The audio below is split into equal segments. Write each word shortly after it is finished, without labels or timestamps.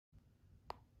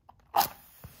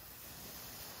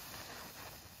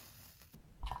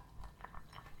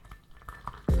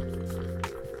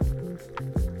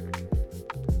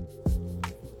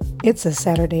It's a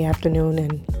Saturday afternoon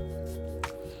and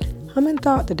I'm in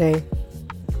thought today.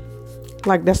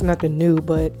 Like that's nothing new,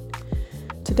 but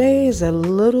today is a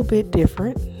little bit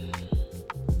different.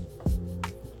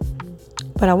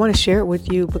 But I want to share it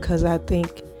with you because I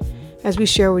think as we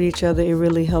share with each other, it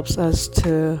really helps us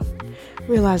to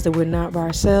realize that we're not by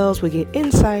ourselves. We get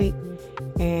insight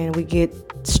and we get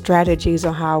strategies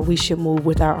on how we should move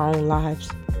with our own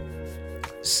lives.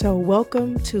 So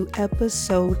welcome to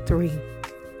episode 3.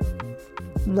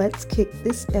 Let's kick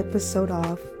this episode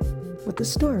off with a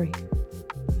story.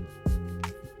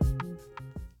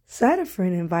 So I had a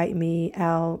friend invite me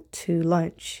out to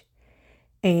lunch,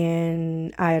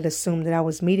 and I had assumed that I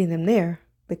was meeting them there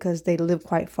because they live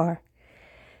quite far.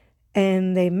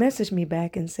 And they messaged me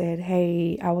back and said,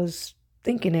 hey, I was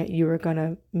thinking that you were going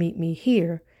to meet me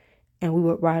here and we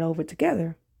would ride over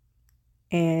together.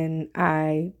 And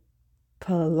I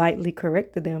politely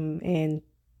corrected them and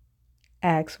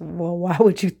asked, well, why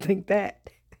would you think that?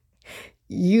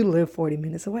 You live 40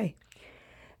 minutes away.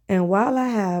 And while I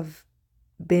have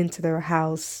been to their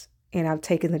house and I've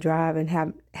taken the drive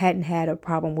and hadn't had a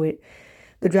problem with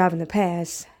the drive in the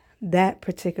past, that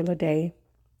particular day,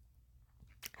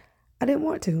 I didn't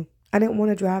want to. I didn't want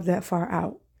to drive that far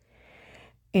out.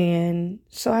 And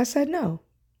so I said no,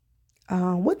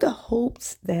 with the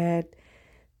hopes that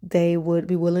they would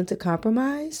be willing to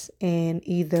compromise and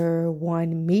either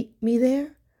one, meet me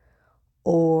there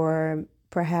or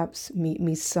perhaps meet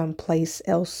me someplace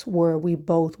else where we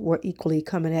both were equally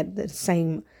coming at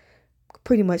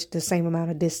pretty much the same amount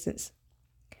of distance.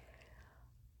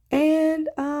 And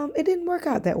it didn't work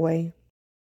out that way.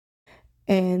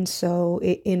 And so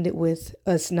it ended with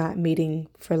us not meeting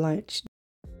for lunch.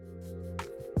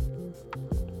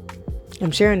 I'm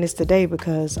sharing this today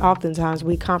because oftentimes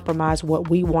we compromise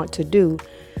what we want to do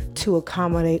to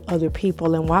accommodate other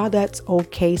people. And while that's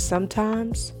okay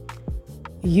sometimes,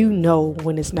 you know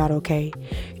when it's not okay.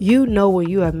 You know when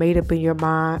you have made up in your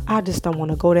mind, I just don't want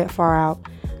to go that far out.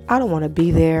 I don't want to be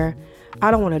there.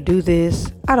 I don't want to do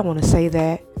this. I don't want to say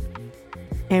that.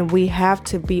 And we have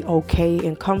to be okay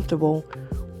and comfortable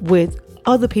with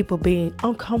other people being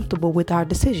uncomfortable with our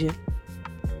decision.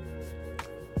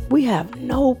 We have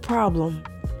no problem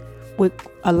with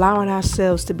allowing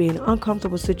ourselves to be in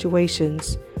uncomfortable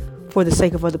situations for the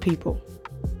sake of other people.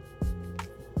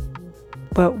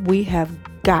 But we have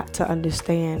got to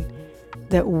understand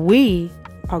that we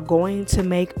are going to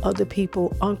make other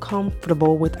people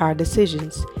uncomfortable with our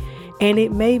decisions. And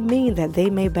it may mean that they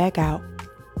may back out.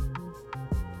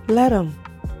 Let them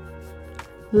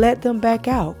back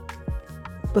out.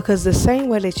 Because the same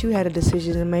way that you had a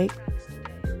decision to make,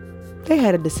 they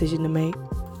had a decision to make.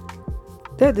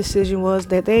 Their decision was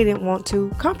that they didn't want to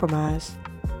compromise.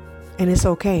 And it's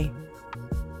okay.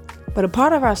 But a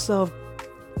part of our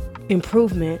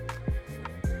self-improvement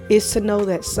is to know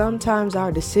that sometimes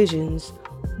our decisions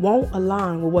won't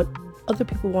align with what other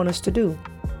people want us to do.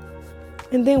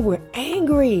 And then we're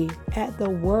angry at the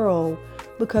world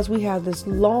because we have this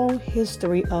long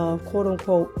history of quote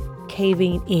unquote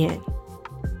caving in.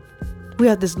 We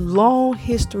have this long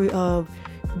history of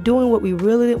doing what we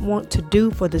really didn't want to do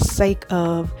for the sake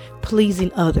of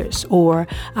pleasing others, or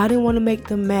I didn't want to make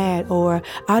them mad, or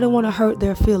I didn't want to hurt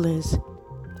their feelings.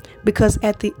 Because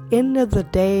at the end of the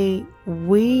day,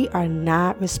 we are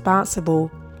not responsible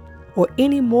or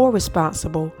any more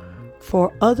responsible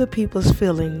for other people's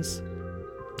feelings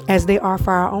as they are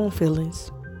for our own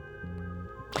feelings.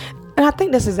 And I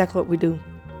think that's exactly what we do.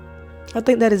 I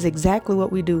think that is exactly what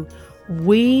we do.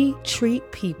 We treat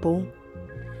people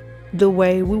the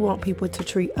way we want people to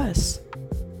treat us.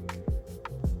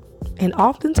 And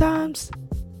oftentimes,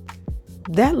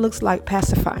 that looks like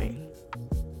pacifying.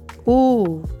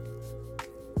 Ooh,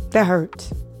 that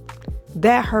hurts.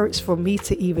 That hurts for me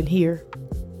to even hear.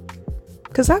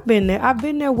 Because I've been there. I've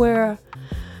been there where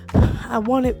I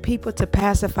wanted people to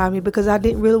pacify me because I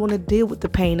didn't really want to deal with the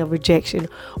pain of rejection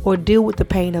or deal with the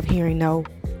pain of hearing no.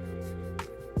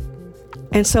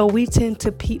 And so we tend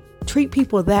to treat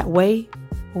people that way.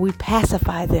 We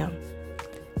pacify them.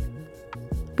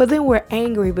 But then we're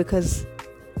angry because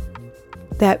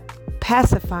that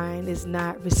pacifying is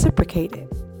not reciprocated.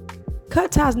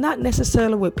 Cut ties not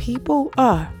necessarily with people.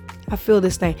 I feel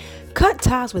this thing. Cut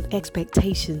ties with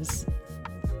expectations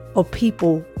of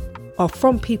people or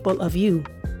from people of you.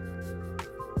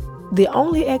 The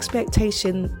only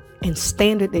expectation and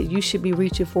standard that you should be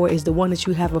reaching for is the one that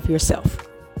you have of yourself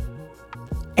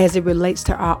as it relates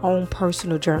to our own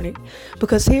personal journey.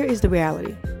 Because here is the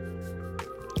reality.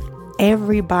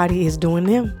 Everybody is doing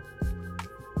them.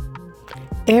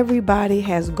 Everybody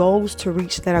has goals to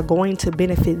reach that are going to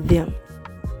benefit them.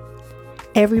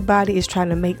 Everybody is trying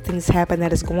to make things happen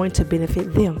that is going to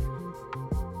benefit them.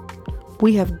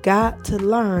 We have got to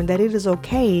learn that it is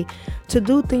okay to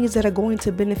do things that are going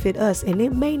to benefit us, and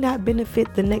it may not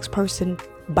benefit the next person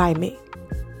by me.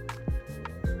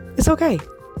 It's okay.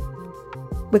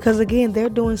 Because again, they're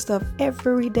doing stuff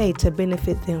every day to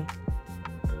benefit them.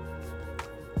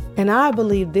 And I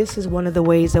believe this is one of the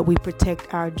ways that we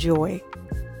protect our joy.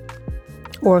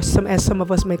 Or as some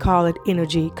of us may call it,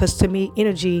 energy. Because to me,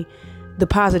 energy, the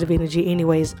positive energy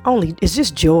anyways, it's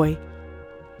just joy.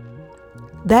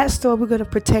 That's the way we're going to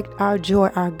protect our joy,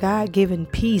 our God-given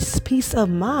peace of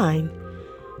mind.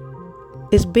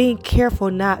 Is being careful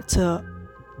not to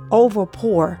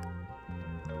overpour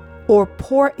or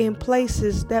pour in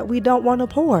places that we don't want to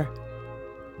pour.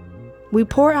 We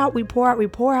pour out,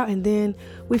 and then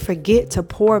we forget to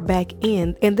pour back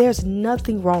in. And there's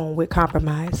nothing wrong with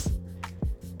compromise.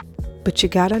 But you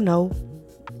got to know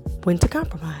when to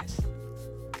compromise.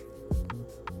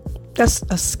 That's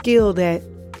a skill that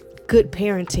good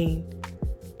parenting,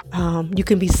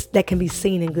 that can be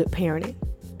seen in good parenting.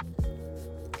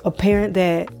 A parent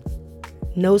that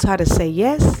knows how to say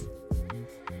yes,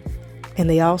 and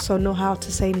they also know how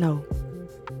to say no.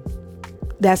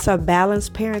 That's a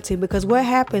balanced parenting, because what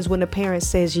happens when a parent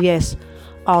says yes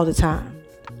all the time,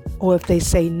 or if they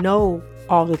say no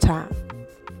all the time?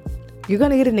 You're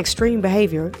going to get an extreme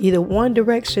behavior, either one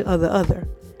direction or the other.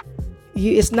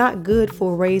 It's not good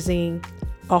for raising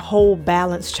a whole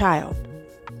balanced child.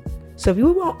 So if we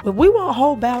want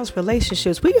whole balanced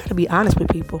relationships, we got to be honest with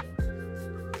people.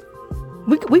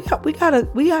 We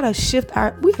gotta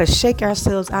shake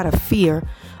ourselves out of fear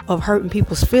of hurting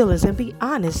people's feelings and be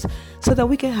honest, so that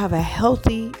we can have a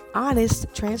healthy,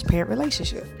 honest, transparent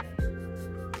relationship.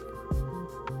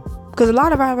 Because a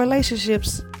lot of our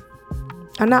relationships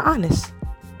are not honest.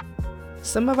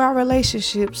 Some of our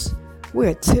relationships,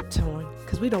 we're tiptoeing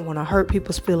because we don't want to hurt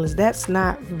people's feelings. That's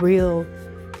not real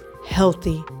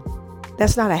healthy.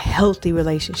 That's not a healthy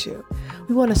relationship.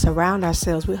 We want to surround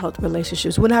ourselves with healthy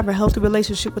relationships. We want to have a healthy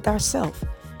relationship with ourselves.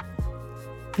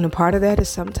 And a part of that is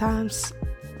sometimes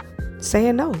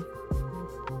saying no.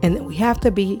 And then we have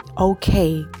to be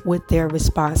okay with their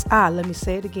response. Let me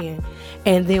say it again.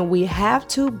 And then we have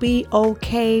to be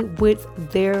okay with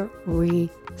their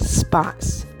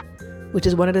response, which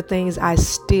is one of the things I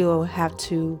still have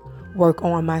to work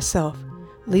on myself.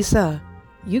 Lisa,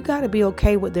 you got to be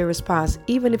okay with their response,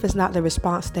 even if it's not the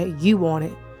response that you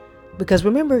wanted. Because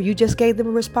remember, you just gave them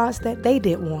a response that they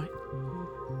didn't want.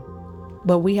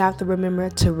 But we have to remember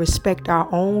to respect our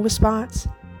own response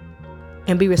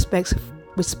and be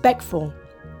respectful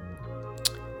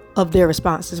of their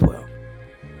response as well.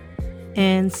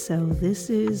 And so this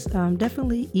is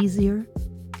definitely easier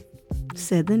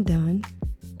said than done.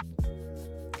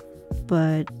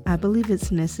 But I believe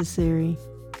it's necessary.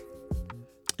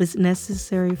 It's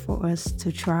necessary for us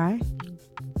to try.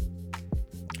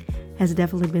 Has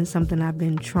definitely been something I've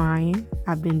been trying.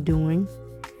 I've been doing.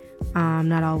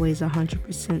 Not always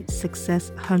 100%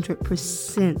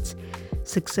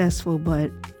 successful,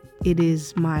 but it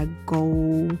is my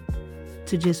goal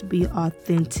to just be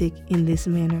authentic in this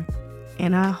manner.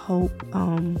 And I hope,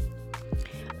 I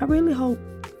really hope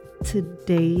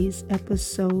today's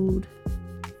episode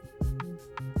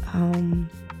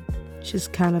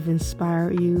just kind of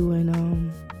inspired you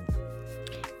and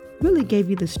really gave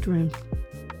you the strength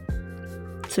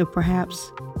to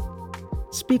perhaps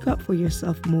speak up for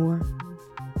yourself more.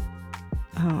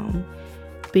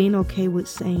 Being okay with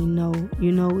saying no.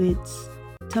 You know, it's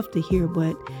tough to hear,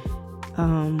 but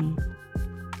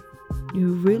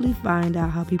you really find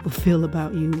out how people feel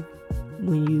about you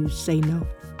when you say no.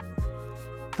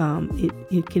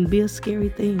 It can be a scary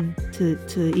thing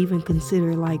to even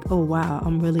consider, like, oh wow,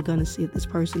 I'm really gonna see if this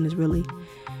person is really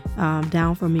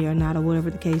down for me or not, or whatever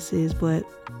the case is. But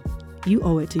you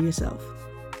owe it to yourself.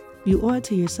 You owe it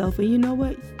to yourself, and you know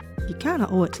what? You kind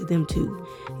of owe it to them too.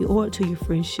 You owe it to your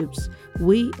friendships.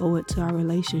 We owe it to our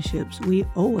relationships. We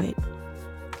owe it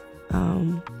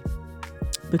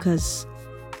because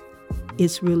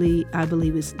it's really, I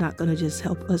believe it's not going to just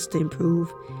help us to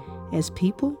improve as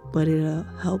people, but it'll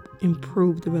help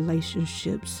improve the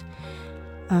relationships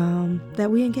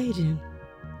that we engage in.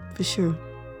 For sure.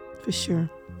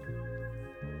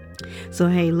 So,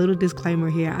 hey, little disclaimer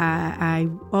here.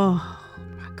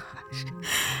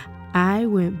 I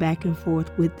went back and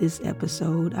forth with this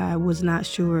episode. I was not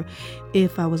sure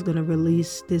if I was going to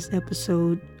release this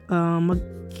episode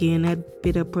Again, that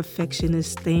bit of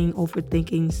perfectionist thing,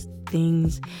 overthinking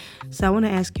things. So I want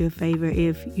to ask you a favor.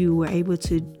 If you were able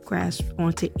to grasp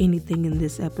onto anything in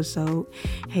this episode,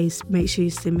 hey, make sure you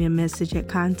send me a message at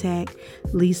contact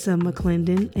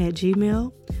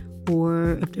lisamcclendon@gmail.com,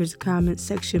 or if there's a comment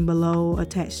section below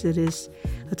attached to this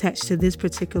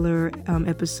particular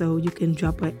episode, you can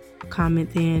drop a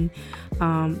comment in.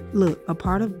 Look, a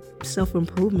part of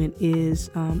self-improvement is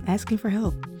asking for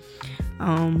help.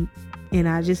 And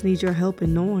I just need your help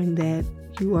in knowing that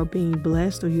you are being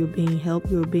blessed, or you're being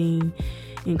helped, you're being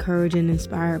encouraged and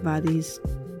inspired by these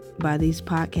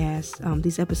podcasts,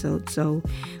 these episodes. So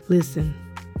listen,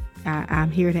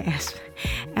 I'm here to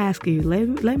ask you,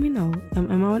 let me know,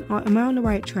 am I on the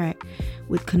right track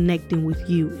with connecting with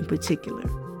you in particular?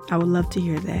 I would love to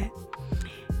hear that.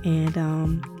 And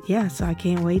so I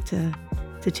can't wait to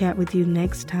chat with you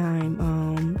next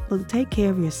time. Look, take care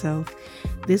of yourself.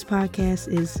 This podcast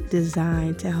is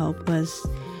designed to help us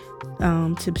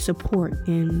to support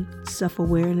in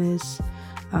self-awareness,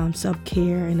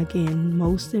 self-care, and again,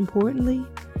 most importantly,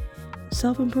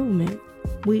 self-improvement.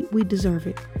 We deserve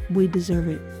it. We deserve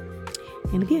it.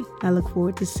 And again, I look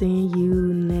forward to seeing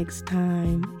you next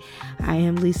time. I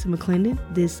am Lisa McClendon.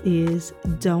 This is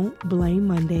Don't Blame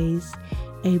Mondaze,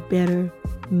 a Better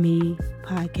Me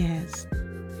podcast.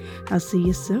 I'll see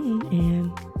you soon,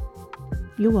 and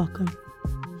you're welcome.